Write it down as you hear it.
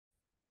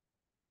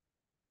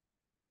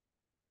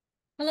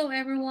Hello,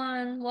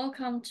 everyone.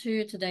 Welcome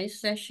to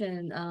today's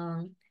session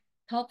on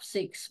top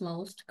 6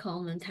 most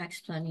common tax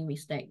planning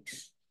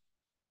mistakes.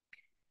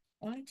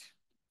 Right.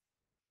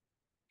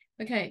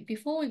 Okay,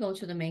 before we go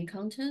to the main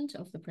content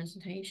of the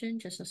presentation,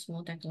 just a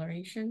small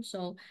declaration.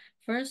 So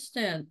first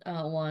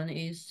one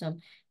is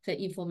the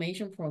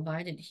information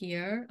provided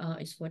here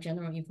is for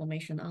general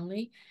information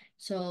only.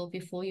 So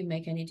before you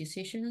make any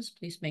decisions,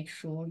 please make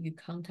sure you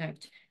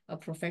contact a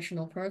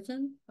professional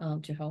person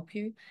to help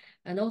you.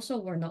 And also,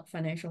 we're not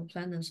financial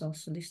planners or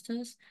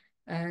solicitors,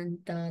 and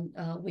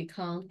we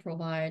can't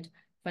provide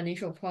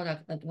financial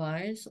product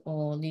advice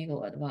or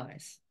legal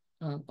advice.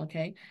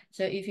 Okay.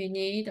 So if you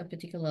need a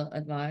particular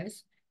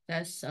advice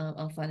that's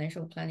on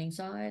financial planning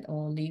side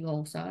or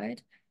legal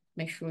side,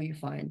 make sure you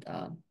find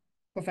a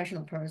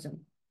professional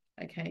person,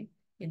 okay,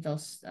 in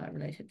those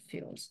related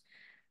fields.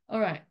 All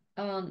right.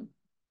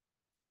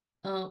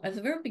 At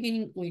the very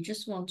beginning, we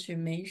just want to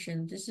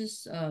mention this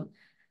is a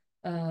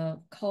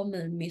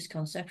common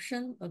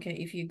misconception. Okay,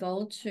 if you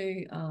go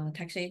to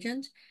tax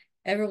agent,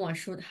 everyone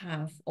should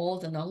have all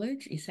the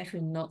knowledge. It's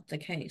actually not the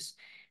case.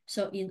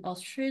 So in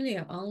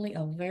Australia, only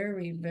a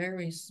very,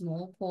 very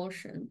small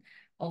portion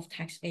of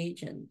tax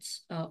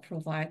agents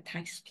provide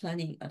tax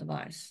planning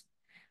advice.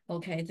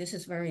 Okay, this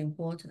is very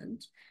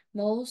important.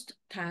 Most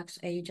tax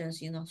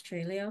agents in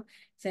Australia,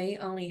 they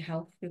only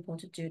help people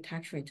to do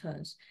tax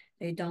returns.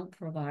 They don't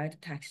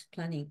provide tax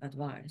planning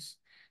advice.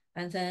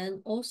 And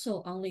then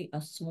also only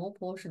a small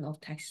portion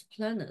of tax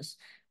planners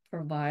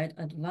provide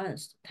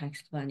advanced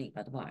tax planning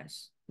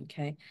advice.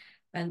 Okay.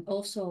 And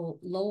also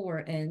lower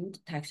end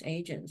tax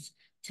agents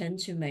tend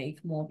to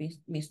make more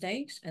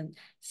mistakes. And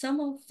some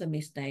of the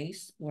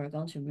mistakes we're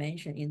going to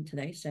mention in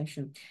today's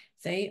session,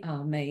 they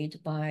are made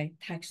by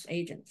tax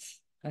agents.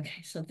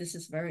 Okay, so this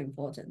is very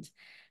important.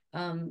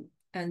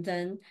 And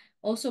then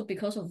also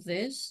because of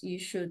this, you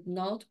should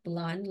not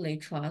blindly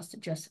trust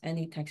just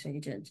any tax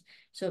agent.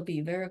 So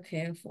be very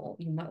careful.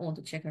 You might want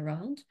to check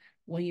around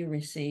when you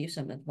receive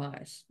some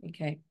advice.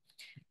 Okay.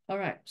 All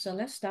right, so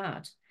let's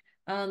start.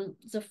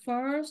 The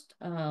first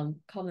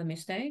common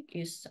mistake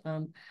is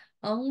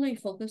only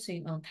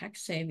focusing on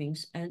tax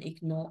savings and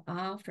ignore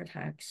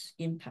after-tax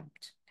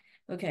impact.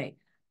 Okay,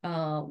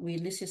 we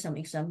listed some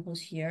examples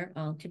here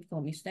on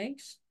typical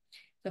mistakes.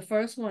 The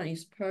first one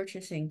is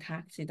purchasing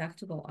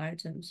tax-deductible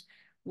items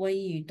when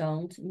you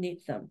don't need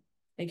them.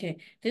 Okay,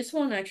 this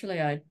one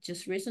actually, I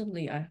just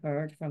recently I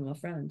heard from a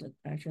friend,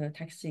 actually a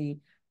taxi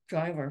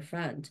driver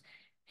friend.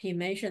 He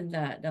mentioned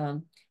that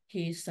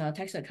his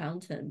tax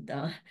accountant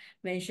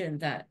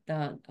mentioned that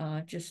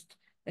just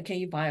can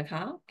you buy a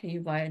car? Can you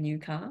buy a new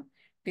car?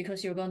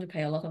 Because you're going to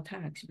pay a lot of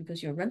tax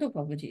because your rental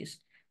properties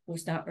will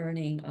start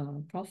earning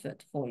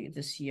profit for you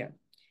this year.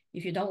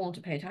 If you don't want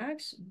to pay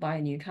tax, buy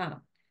a new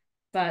car.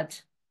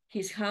 But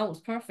his car was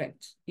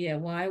perfect. Yeah,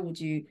 why would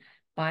you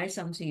buy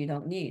something you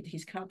don't need?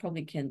 His car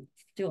probably can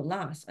still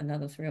last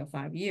another 3 or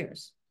 5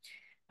 years.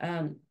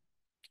 Um,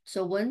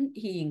 so when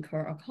he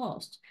incur a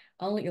cost,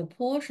 only a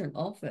portion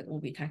of it will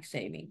be tax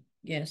saving.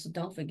 Yes,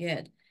 don't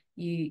forget,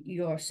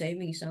 your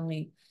saving is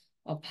only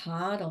a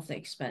part of the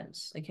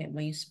expense. Okay,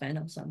 when you spend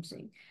on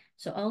something,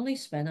 so only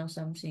spend on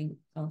something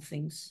on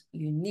things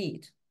you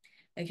need.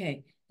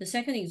 Okay, the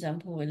second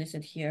example we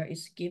listed here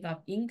is give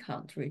up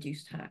income to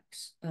reduce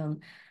tax.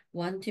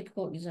 One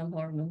typical example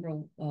I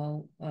remember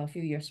a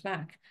few years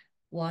back,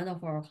 one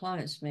of our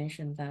clients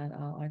mentioned that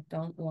I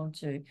don't want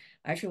to,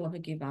 I actually want to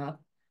give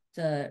up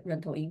the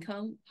rental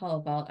income. How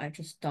about I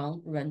just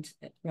don't rent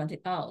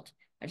it out?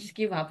 I just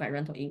give up my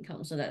rental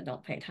income so that I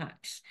don't pay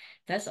tax.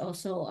 That's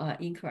also an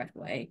incorrect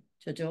way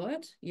to do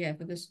it. Yeah,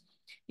 because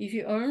if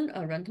you earn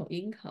a rental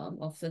income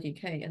of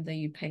 30K and then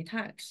you pay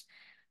tax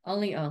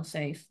only on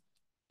say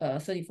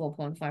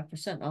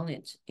 34.5% on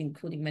it,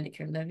 including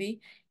Medicare levy,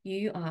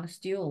 you are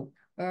still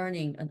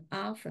earning an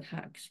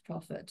after-tax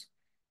profit.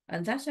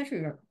 And that's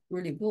actually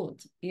really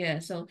good. Yeah,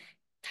 so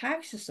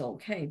tax is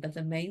okay, but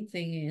the main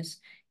thing is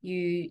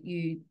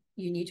you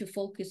need to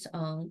focus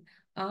on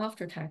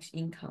after-tax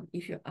income.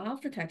 If your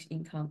after-tax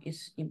income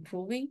is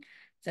improving,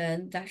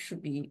 then that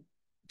should be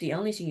the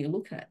only thing you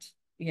look at.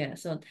 Yeah,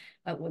 so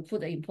I would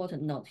put an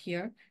important note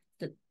here.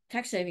 The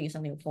tax saving is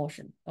only a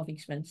portion of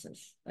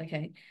expenses.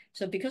 Okay,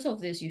 so because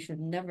of this, you should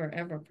never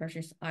ever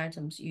purchase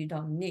items you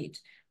don't need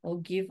or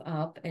give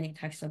up any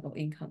taxable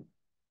income.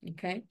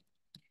 Okay,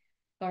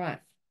 all right.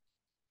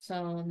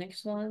 So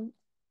next one,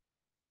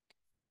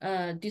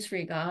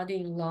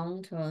 disregarding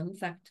long-term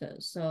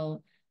factors.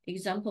 So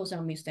examples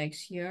of mistakes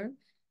here,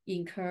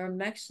 incur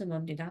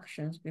maximum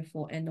deductions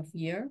before end of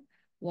year,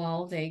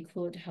 while they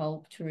could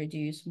help to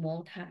reduce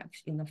more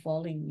tax in the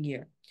following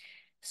year.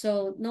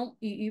 So no,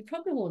 you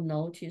probably will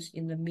notice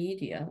in the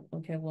media,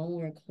 okay, when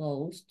we're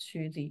close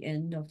to the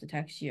end of the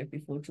tax year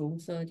before June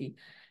 30,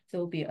 there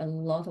will be a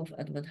lot of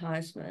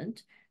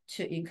advertisement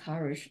to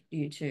encourage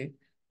you to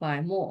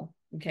buy more,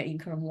 okay,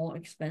 incur more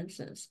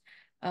expenses.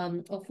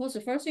 Of course,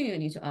 the first thing you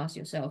need to ask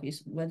yourself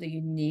is whether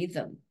you need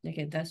them.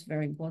 Okay, that's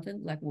very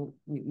important, like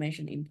we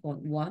mentioned in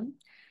point one.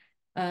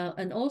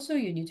 And also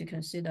you need to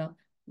consider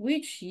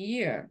which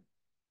year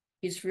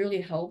it's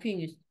really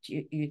helping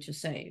you to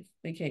save.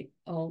 Okay,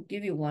 I'll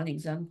give you one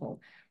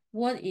example.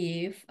 What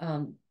if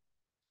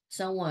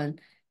someone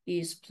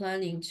is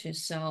planning to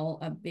sell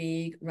a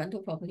big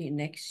rental property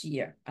next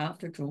year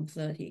after June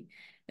 30?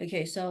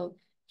 Okay, so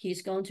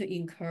he's going to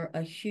incur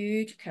a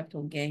huge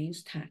capital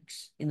gains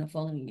tax in the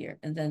following year,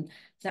 and then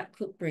that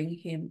could bring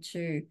him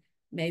to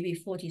maybe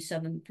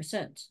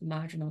 47%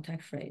 marginal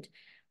tax rate.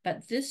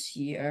 But this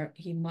year,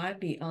 he might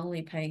be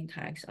only paying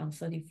tax on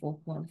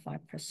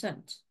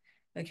 34.5%.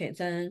 Okay,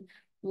 then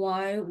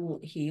why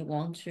would he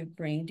want to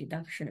bring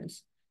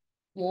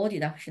more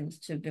deductions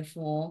to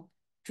before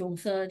June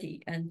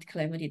 30 and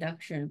claim a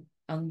deduction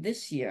on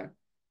this year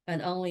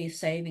and only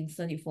saving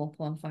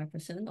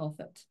 34.5% of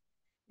it?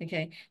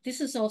 Okay,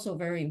 this is also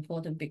very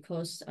important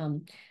because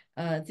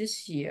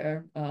this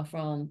year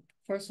from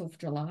 1st of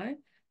July,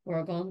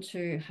 we're going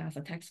to have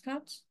a tax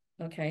cut.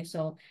 Okay,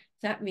 so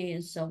that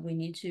means we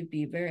need to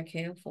be very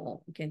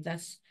careful. Okay,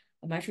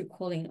 I'm actually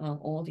calling on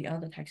all the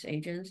other tax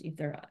agents, if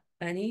there are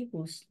any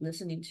who's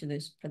listening to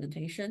this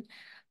presentation,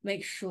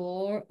 make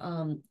sure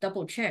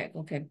double check,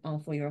 okay,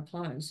 for your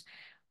clients,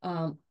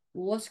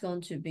 what's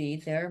going to be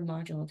their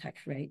marginal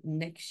tax rate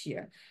next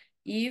year.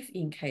 If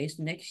in case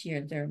next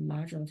year their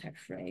marginal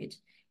tax rate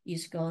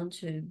is going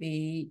to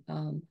be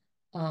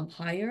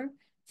higher,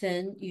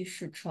 then you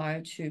should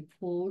try to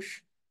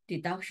push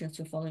deductions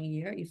to following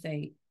year if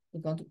they are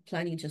going to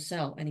planning to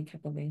sell any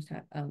capital gains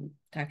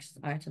tax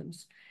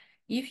items.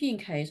 If in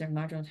case their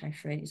marginal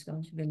tax rate is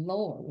going to be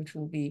lower, which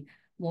will be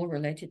more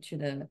related to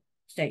the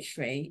stage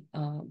rate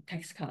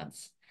tax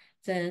cuts,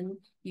 then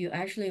you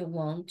actually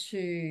want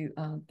to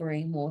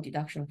bring more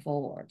deduction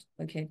forward.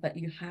 Okay, but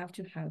you have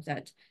to have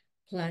that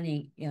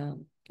planning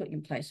put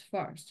in place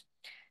first.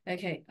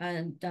 Okay,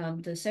 and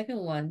the second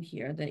one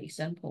here, the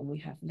example we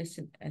have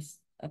listed as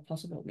a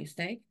possible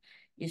mistake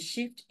is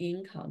shift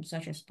income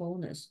such as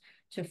bonus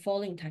to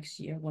following tax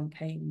year when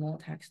paying more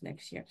tax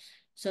next year.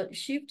 So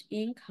shift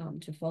income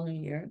to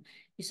following year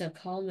is a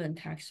common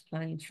tax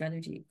planning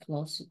strategy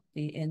close to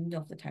the end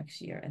of the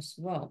tax year as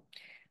well.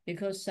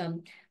 Because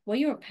when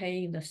you're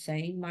paying the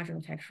same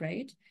marginal tax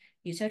rate,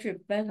 it's actually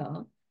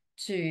better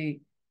to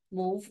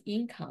move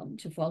income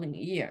to following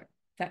year.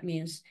 That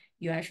means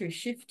you're actually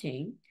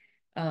shifting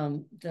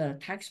the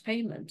tax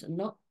payment,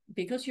 not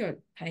because you're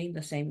paying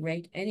the same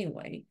rate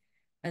anyway,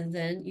 and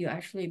then you're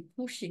actually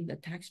pushing the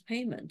tax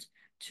payment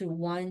to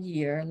 1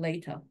 year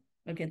later.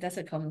 Okay, that's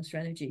a common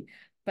strategy.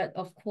 But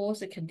of course,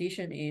 the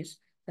condition is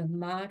the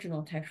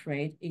marginal tax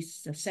rate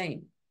is the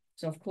same.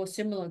 So of course,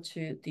 similar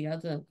to the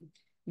other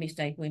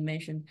mistake we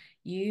mentioned,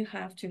 you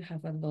have to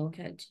have a look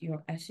at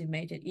your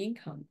estimated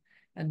income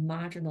and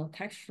marginal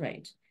tax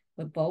rate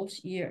for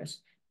both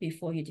years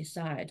before you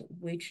decide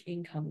which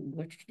income,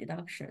 which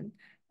deduction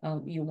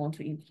you want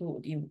to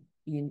include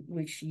in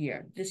which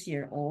year, this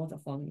year or the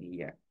following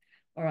year.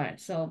 All right,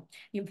 so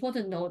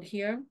important note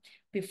here,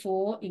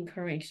 before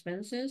incurring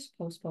expenses,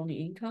 postponing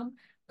income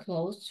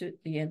close to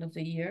the end of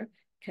the year,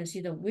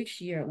 consider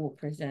which year will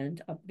present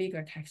a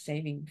bigger tax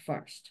saving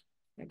first,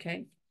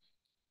 okay?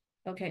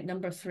 Okay,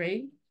 number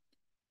 3,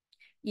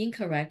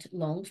 incorrect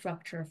loan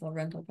structure for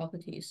rental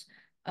properties.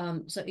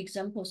 So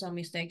examples of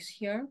mistakes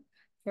here.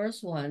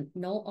 First one,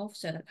 no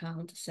offset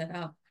account set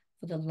up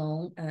for the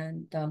loan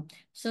and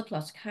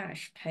surplus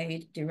cash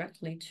paid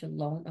directly to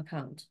loan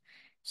account.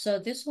 So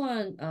this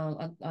one,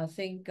 I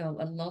think a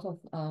lot of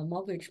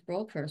mortgage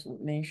brokers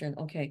would mention,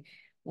 okay,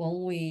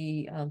 when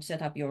we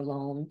set up your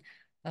loan,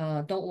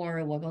 don't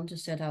worry, we're going to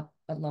set up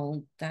a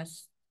loan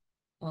that's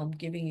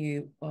giving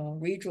you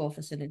redraw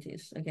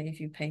facilities. Okay,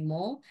 if you pay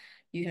more,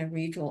 you can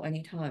redraw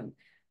anytime.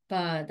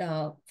 But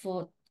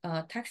for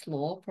tax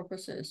law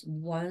purposes,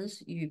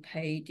 once you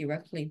pay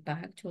directly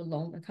back to a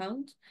loan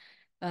account,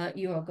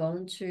 you are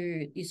going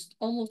to, it's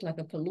almost like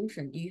a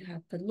pollution. You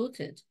have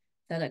polluted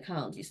that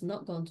account. It's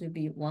not going to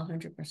be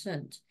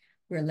 100%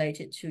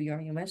 related to your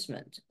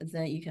investment.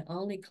 Then you can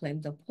only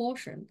claim the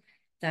portion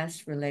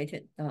that's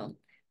related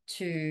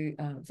to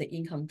the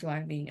income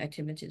driving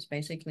activities,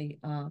 basically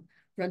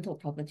rental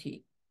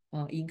property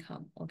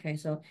income. Okay,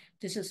 so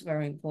this is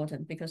very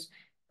important because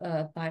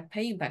by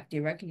paying back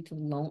directly to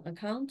the loan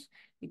account,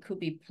 it could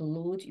be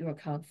pollute your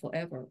account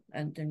forever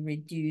and then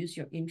reduce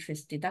your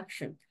interest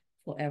deduction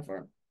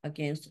forever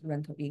against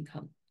rental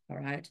income. All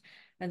right,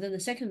 and then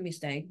the second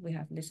mistake we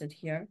have listed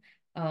here,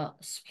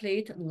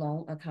 split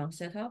loan account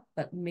setup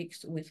but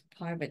mixed with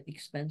private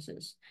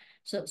expenses.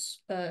 So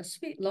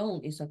split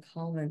loan is a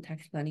common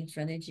tax planning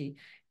strategy.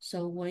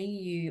 So when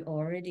you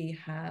already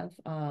have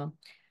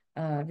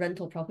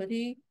rental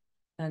property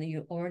and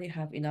you already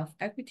have enough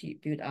equity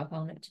built up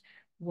on it,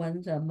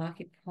 when the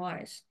market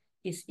price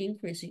is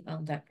increasing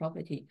on that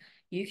property,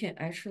 you can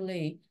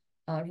actually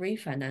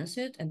refinance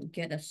it and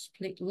get a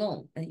split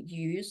loan and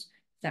use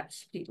that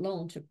split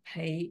loan to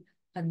pay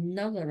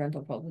another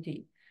rental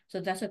property. So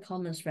that's a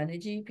common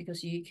strategy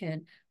because you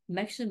can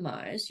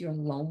maximize your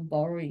loan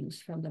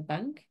borrowings from the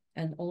bank,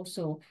 and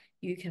also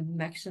you can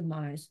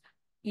maximize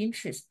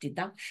interest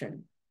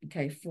deduction,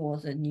 okay, for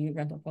the new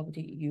rental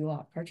property you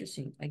are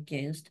purchasing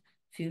against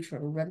future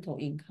rental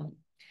income.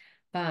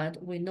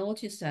 But we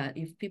notice that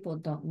if people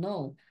don't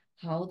know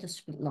how the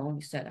split loan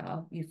is set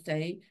up, if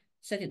they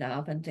set it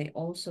up and they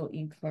also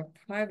incur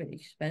private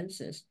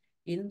expenses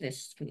in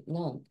this split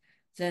loan,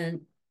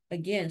 then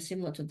again,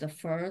 similar to the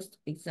first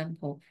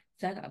example,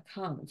 that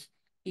account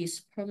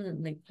is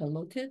permanently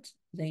polluted,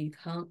 then you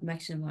can't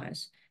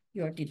maximize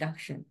your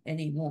deduction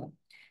anymore.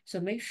 So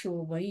make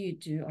sure when you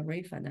do a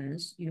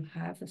refinance, you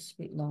have a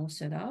split loan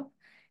set up.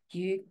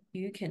 You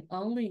can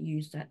only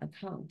use that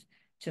account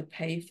to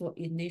pay for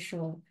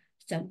initial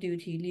stamp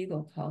duty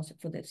legal costs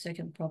for the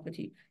second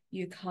property.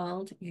 You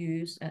can't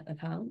use that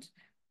account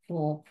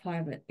for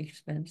private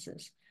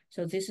expenses.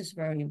 So this is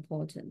very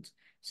important.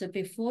 So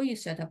before you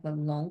set up a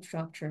loan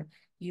structure,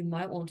 you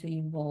might want to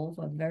involve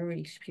a very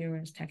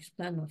experienced tax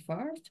planner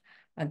first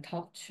and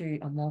talk to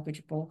a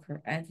mortgage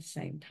broker at the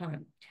same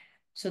time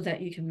so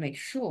that you can make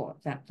sure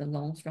that the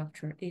loan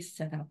structure is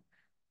set up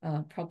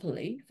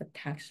properly for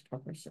tax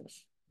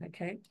purposes.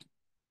 Okay.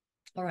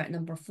 All right,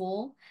 number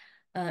four,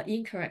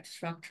 incorrect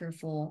structure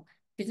for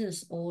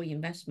business or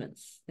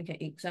investments. Okay,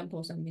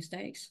 examples and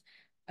mistakes,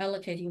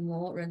 allocating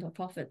more rental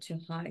profit to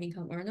high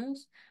income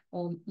earners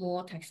or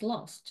more tax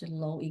loss to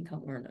low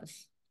income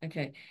earners.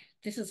 Okay,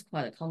 this is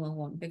quite a common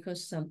one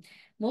because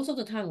most of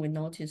the time we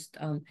noticed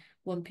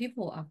when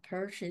people are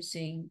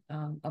purchasing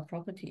a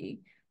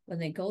property, when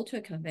they go to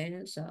a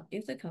conveyancer,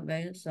 if the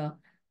conveyancer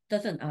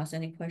doesn't ask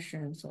any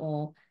questions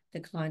or the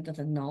client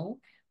doesn't know,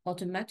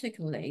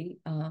 automatically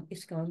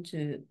it's going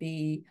to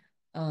be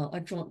a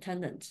joint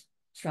tenant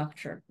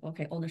structure,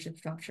 okay, ownership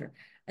structure,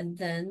 and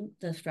then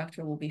the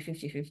structure will be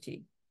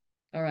 50-50.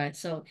 All right,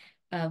 so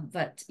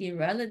but in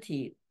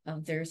reality,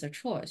 there's a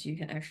choice. You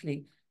can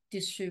actually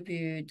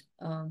distribute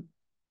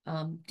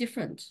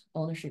different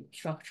ownership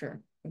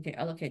structure, okay,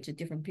 allocate to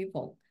different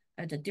people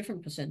at a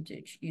different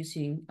percentage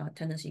using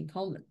tenants in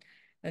common,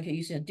 okay,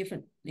 using a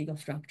different legal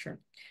structure.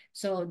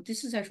 So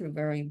this is actually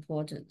very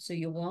important. So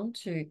you want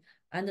to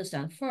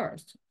understand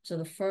first. So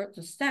the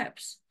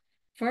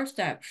first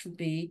step should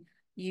be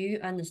you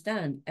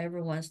understand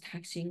everyone's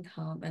tax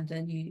income, and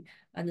then you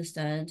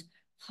understand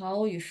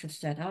how you should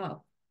set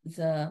up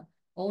the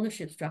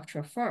ownership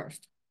structure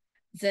first.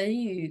 Then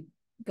you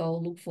go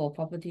look for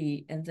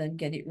property and then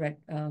get it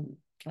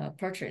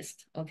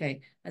purchased.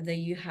 Okay. And then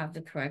you have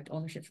the correct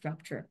ownership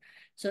structure.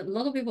 So a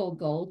lot of people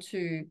go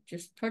to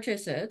just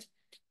purchase it,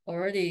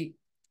 already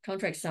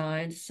contract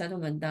signed,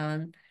 settlement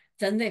done,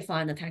 then they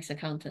find a tax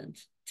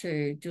accountant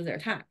to do their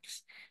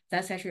tax.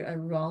 That's actually a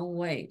wrong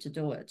way to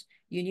do it.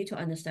 You need to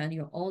understand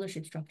your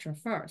ownership structure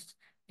first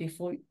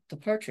before the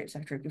purchase,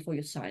 actually, before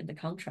you sign the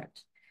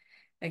contract.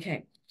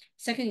 Okay,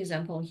 second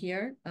example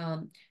here,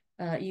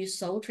 use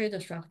sole trader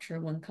structure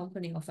when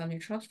company or family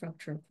trust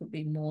structure could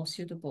be more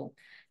suitable.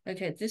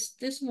 Okay,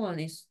 this one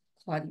is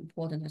quite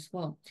important as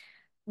well.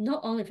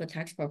 Not only for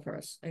tax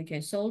purpose,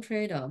 okay,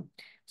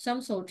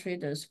 some sole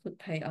traders could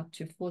pay up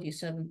to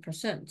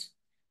 47%,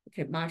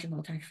 okay,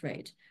 marginal tax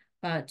rate.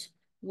 But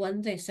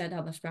when they set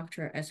up a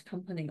structure as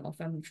company or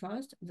family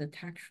trust, the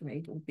tax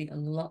rate will be a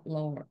lot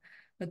lower.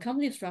 The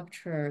company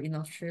structure in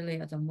Australia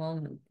at the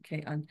moment,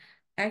 okay, and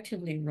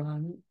actively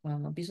run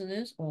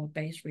business or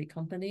base rate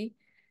company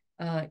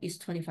is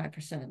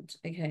 25%.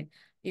 Okay,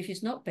 if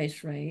it's not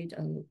base rate,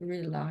 a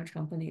really large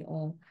company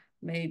or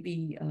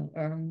maybe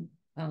earn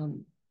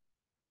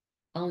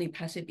only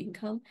passive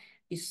income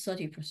is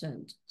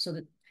 30%. So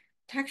the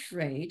tax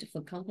rate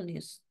for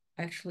companies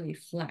actually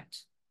flat.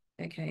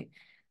 Okay,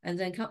 and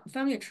then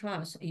family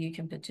trust, you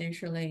can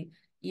potentially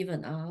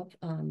even up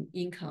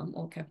income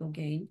or capital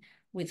gain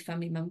with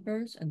family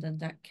members, and then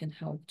that can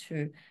help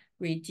to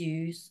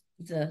reduce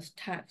the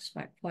tax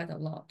by quite a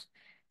lot.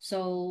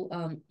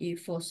 So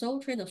if for sole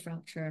trader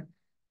structure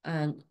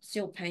and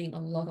still paying a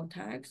lot of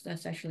tax,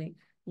 that's actually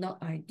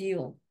not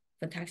ideal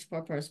for tax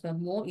purpose, but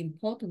more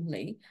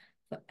importantly,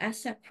 for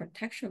asset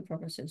protection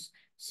purposes,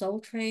 sole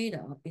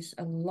trader is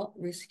a lot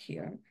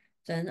riskier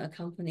than a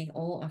company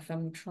or a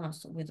family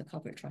trust with a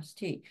corporate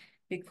trustee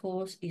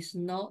because it's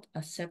not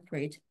a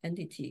separate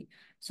entity.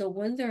 So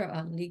when there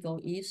are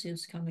legal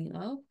issues coming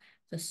up,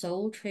 the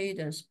sole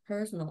trader's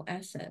personal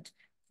asset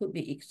could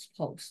be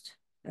exposed.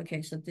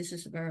 Okay, so this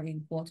is very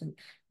important,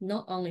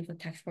 not only for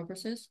tax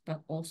purposes,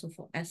 but also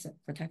for asset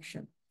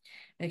protection.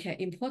 Okay,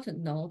 important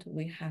note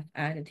we have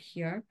added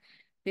here.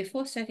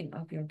 Before setting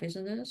up your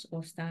business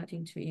or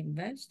starting to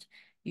invest,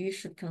 you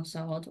should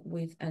consult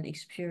with an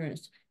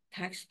experienced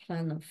tax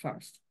planner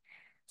first.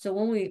 So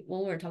when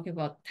we're talking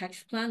about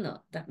tax planner,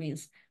 that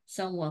means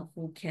someone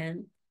who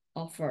can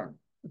offer,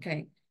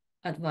 okay,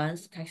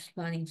 advanced tax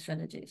planning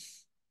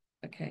strategies.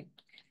 Okay,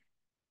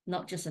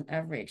 not just an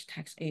average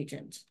tax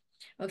agent.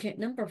 Okay,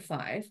 number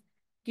five,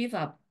 give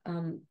up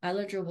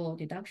eligible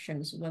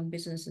deductions when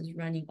business is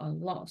running on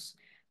loss.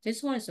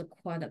 This one is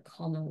quite a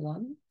common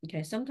one.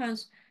 Okay,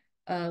 sometimes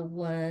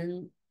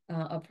when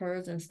a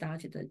person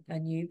started a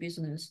new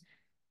business,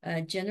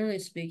 generally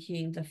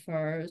speaking, the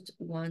first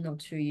 1 or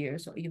 2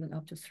 years or even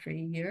up to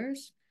 3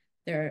 years,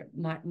 there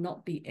might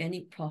not be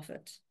any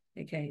profit.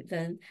 Okay,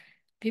 then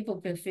people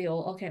will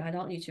feel, okay, I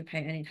don't need to pay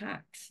any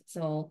tax.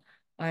 So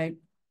I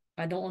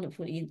I don't want to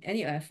put in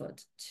any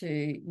effort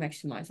to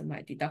maximize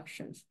my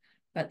deductions.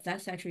 But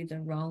that's actually the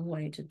wrong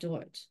way to do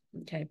it,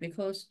 okay?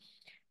 Because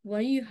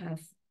when you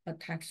have a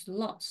tax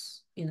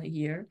loss in a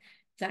year,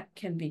 that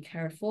can be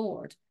carried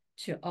forward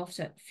to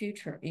offset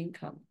future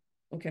income.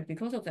 Okay,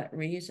 because of that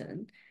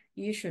reason,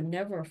 you should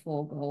never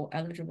forego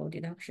eligible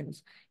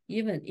deductions,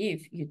 even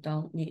if you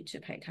don't need to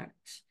pay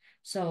tax.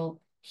 So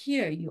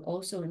here you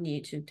also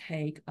need to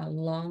take a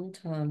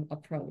long-term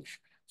approach.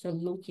 So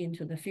look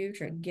into the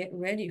future, get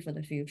ready for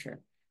the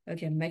future.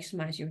 Okay,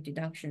 maximize your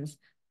deductions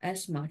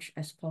as much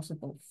as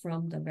possible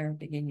from the very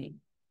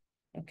beginning.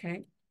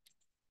 Okay.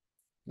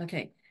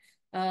 Okay.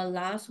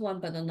 Last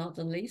one, but not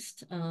the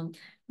least,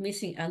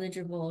 missing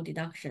eligible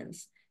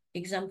deductions.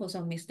 Examples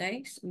of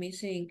mistakes: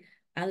 missing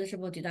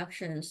eligible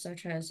deductions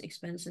such as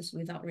expenses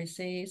without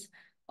receipts,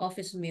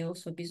 office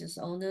meals for business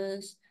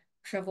owners,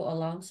 travel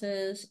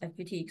allowances,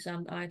 FPT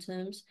exempt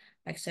items,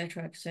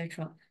 etc.,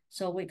 etc.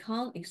 So we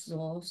can't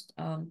exhaust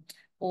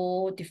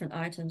all different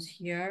items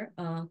here.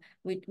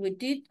 We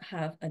did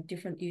have a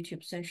different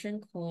YouTube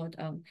session called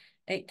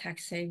 8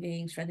 tax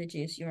saving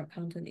strategies your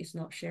accountant is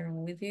not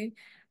sharing with you.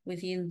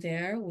 Within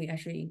there, we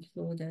actually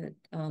included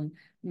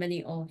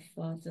many of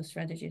the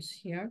strategies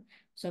here.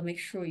 So make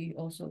sure you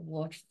also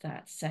watch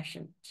that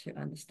session to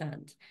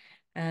understand.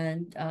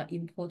 And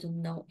important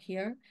note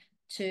here,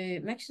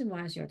 to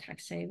maximize your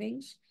tax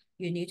savings,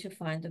 you need to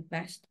find the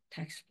best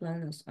tax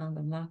planners on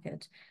the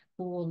market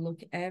who will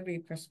look every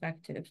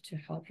perspective to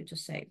help you to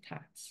save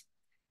tax.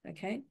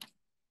 Okay.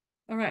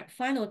 All right.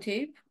 Final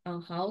tip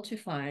on how to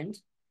find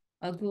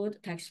a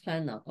good tax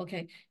planner.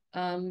 Okay.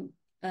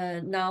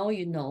 Now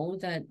you know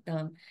that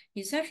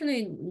it's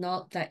actually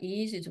not that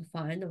easy to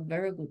find a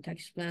very good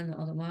tax planner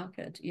on the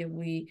market. If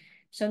we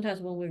sometimes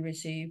when we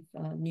receive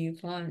new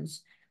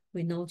clients,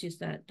 we notice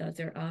that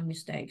there are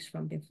mistakes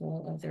from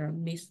before or there are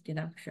missed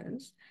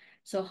deductions.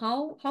 So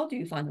how do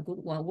you find a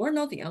good one? We're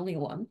not the only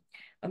one.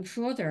 I'm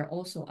sure there are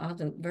also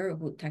other very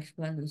good tax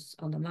planners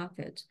on the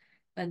market,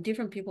 and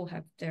different people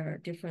have their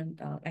different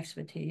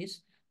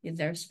expertise in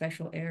their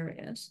special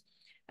areas.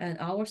 And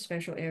our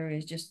special area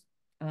is just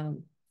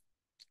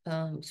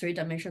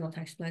three-dimensional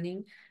tax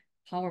planning.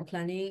 Power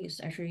planning is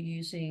actually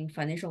using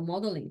financial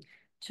modeling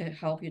to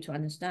help you to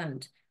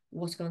understand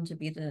what's going to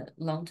be the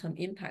long-term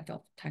impact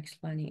of tax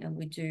planning. And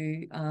we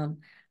do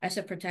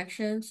asset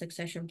protection,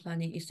 succession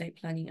planning, estate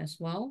planning as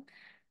well.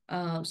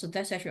 So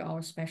that's actually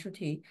our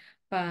specialty.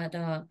 But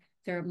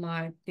there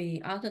might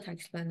be other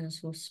tax planners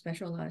who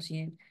specialize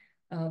in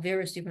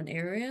various different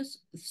areas.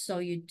 So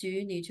you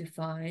do need to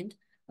find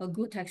a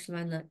good tax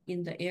planner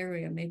in the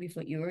area, maybe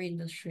for your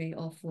industry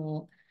or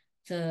for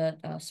the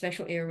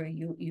special area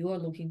you are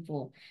looking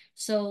for.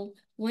 So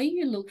when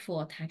you look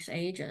for a tax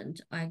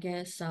agent, I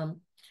guess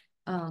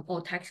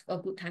or a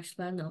good tax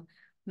planner,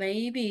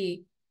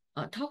 maybe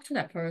talk to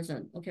that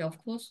person. Okay, of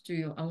course, do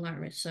your online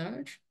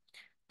research.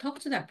 Talk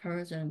to that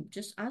person.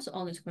 Just ask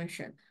honest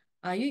question.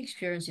 Are you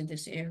experienced in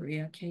this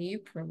area? Can you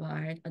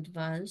provide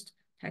advanced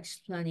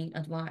tax planning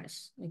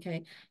advice?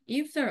 Okay,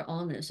 if they're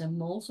honest, and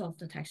most of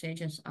the tax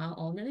agents are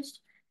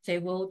honest, they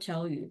will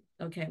tell you,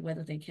 okay,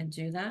 whether they can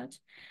do that.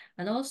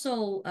 And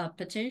also,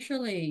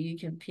 potentially, you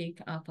can pick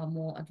up a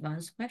more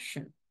advanced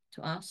question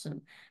to ask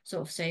them.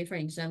 So say, for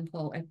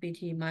example,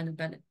 FBT minor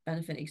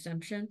benefit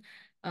exemption.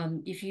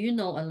 If you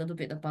know a little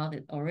bit about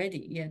it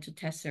already, yeah, to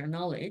test their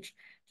knowledge,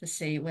 to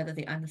see whether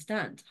they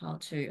understand how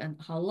to and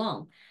how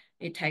long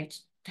it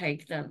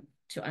take them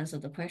to answer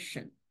the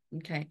question.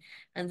 Okay,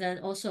 and then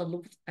also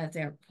look at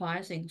their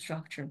pricing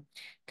structure.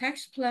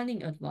 Tax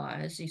planning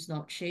advice is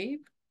not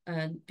cheap,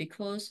 and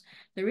because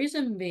the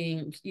reason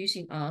being,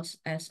 using us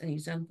as an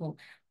example,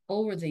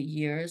 over the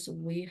years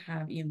we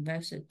have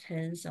invested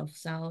tens of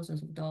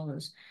thousands of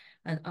dollars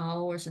and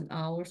hours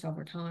of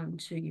our time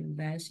to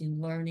invest in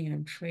learning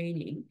and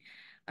training,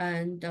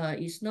 and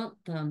it's not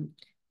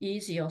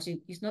easy. Also,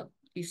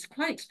 it's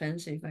quite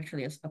expensive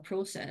actually as a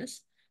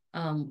process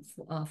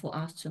for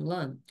us to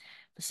learn.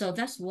 So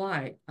that's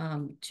why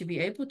to be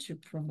able to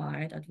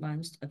provide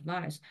advanced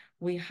advice,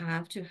 we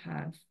have to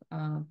have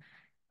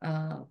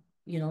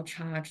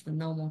charge the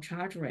normal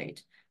charge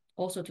rate,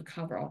 also to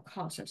cover our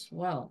costs as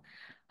well.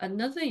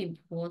 Another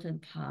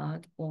important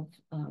part of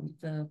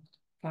the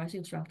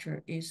pricing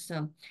structure is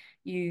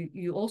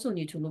you also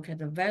need to look at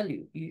the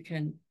value you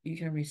can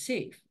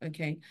receive.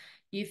 Okay,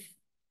 if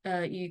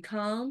you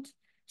can't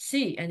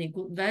see any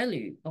good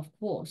value, of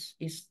course,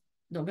 it's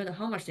no matter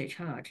how much they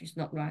charge, it's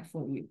not right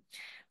for you.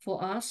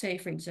 For us, say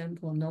for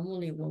example,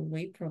 normally when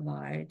we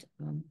provide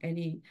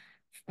any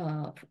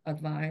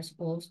advice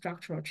or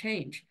structural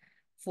change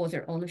for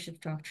their ownership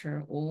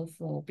structure or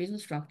for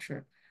business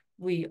structure,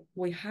 we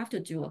have to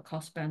do a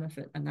cost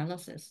benefit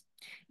analysis.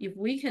 If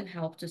we can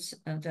help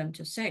them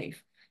to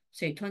save,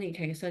 say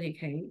 20K,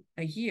 30K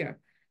a year,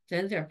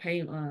 then they're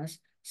paying us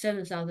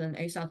 $7,000,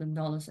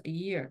 $8,000 a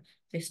year.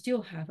 They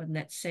still have a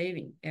net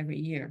saving every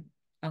year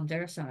on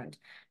their side.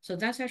 So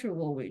that's actually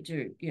what we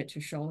do, yeah,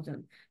 to show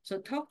them. So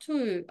talk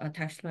to a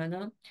tax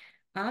planner,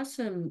 ask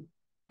them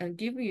and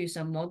give you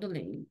some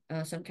modeling,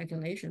 some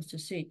calculations to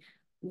see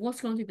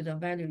what's going to be the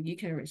value you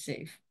can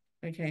receive.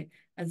 Okay.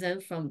 And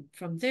then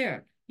from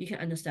there, you can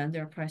understand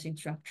their pricing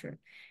structure.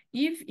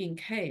 If in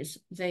case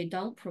they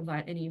don't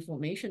provide any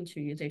information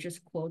to you, they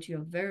just quote you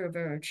a very,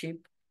 very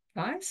cheap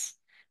price,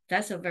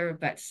 that's a very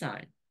bad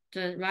sign.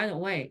 Then right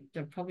away,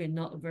 they're probably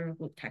not a very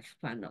good tax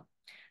planner.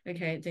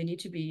 Okay, they need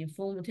to be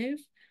informative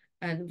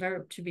and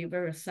to be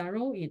very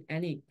thorough in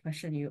any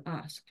question you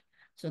ask.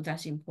 So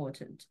that's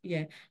important.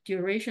 Yeah,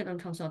 duration on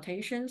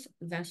consultations,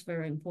 that's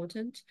very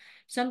important.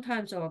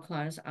 Sometimes our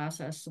clients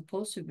ask us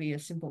supposed to be a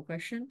simple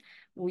question.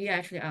 We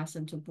actually ask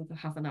them to book a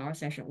half an hour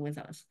session with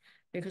us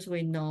because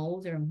we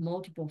know there are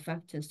multiple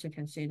factors to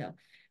consider.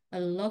 A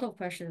lot of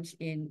questions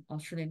in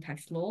Australian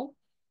tax law,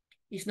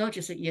 it's not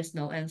just a yes,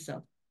 no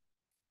answer.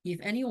 If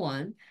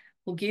anyone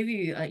will give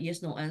you a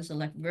yes, no answer,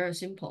 like very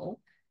simple,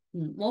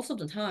 most of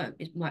the time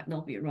it might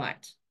not be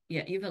right.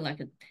 Yeah, even like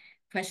a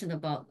question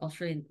about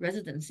Australian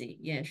residency.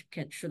 Yeah,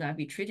 should I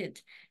be treated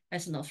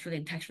as an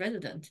Australian tax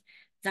resident?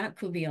 That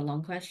could be a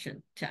long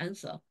question to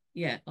answer.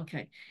 Yeah,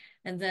 okay.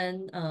 And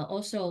then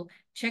also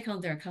check on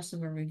their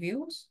customer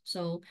reviews.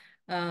 So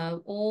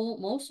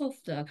most of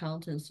the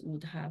accountants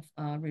would have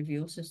a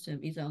review system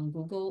either on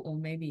Google or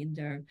maybe in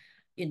their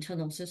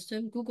internal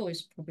system. Google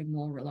is probably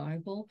more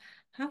reliable.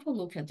 Have a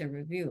look at the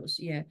reviews.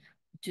 Yeah,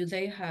 do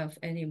they have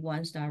any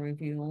one-star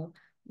review?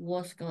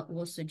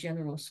 What's the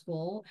general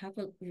score? Have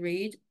a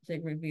read the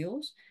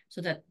reviews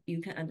so that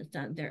you can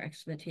understand their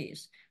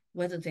expertise,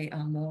 whether they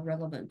are more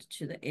relevant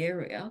to the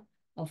area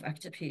of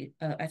expertise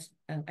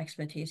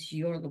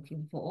you're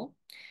looking for.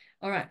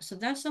 All right, so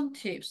that's some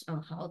tips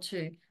on how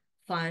to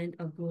find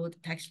a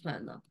good tax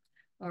planner.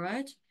 All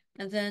right,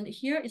 and then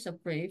here is a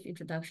brief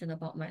introduction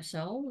about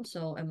myself.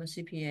 So I'm a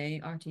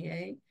CPA,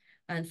 RTA,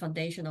 and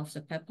foundation of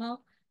the PEPA.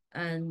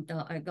 And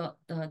I got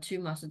two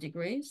master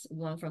degrees,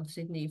 one from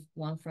Sydney,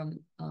 one from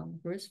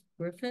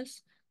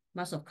Griffiths,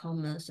 Master of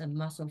Commerce and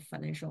Master of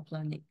Financial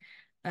Planning.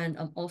 And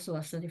I'm also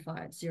a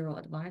certified zero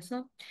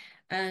advisor.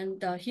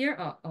 And here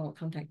are our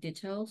contact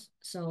details.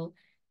 So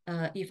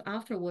if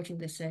after watching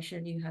this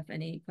session you have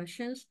any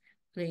questions,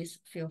 please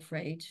feel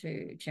free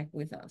to check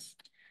with us.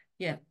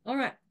 Yeah, all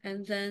right.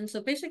 And then,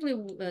 so basically,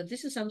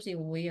 this is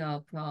something we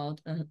are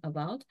proud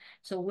about.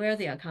 So we're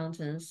the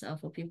accountants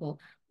for people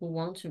who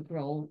want to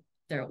grow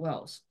their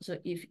wealth. So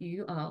if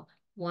you are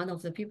one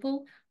of the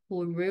people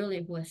who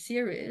are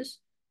serious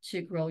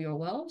to grow your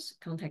wealth,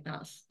 contact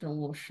us. Then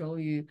we'll show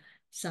you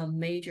some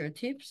major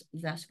tips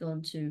that's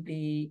going to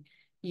be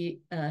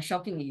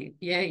shocking you.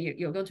 Yeah,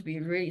 you're going to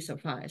be really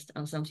surprised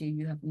on something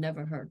you have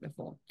never heard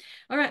before.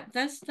 All right,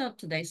 that's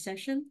today's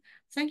session.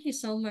 Thank you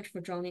so much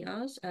for joining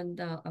us, and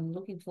I'm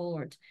looking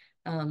forward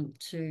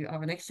to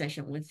our next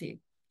session with you.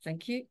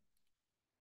 Thank you.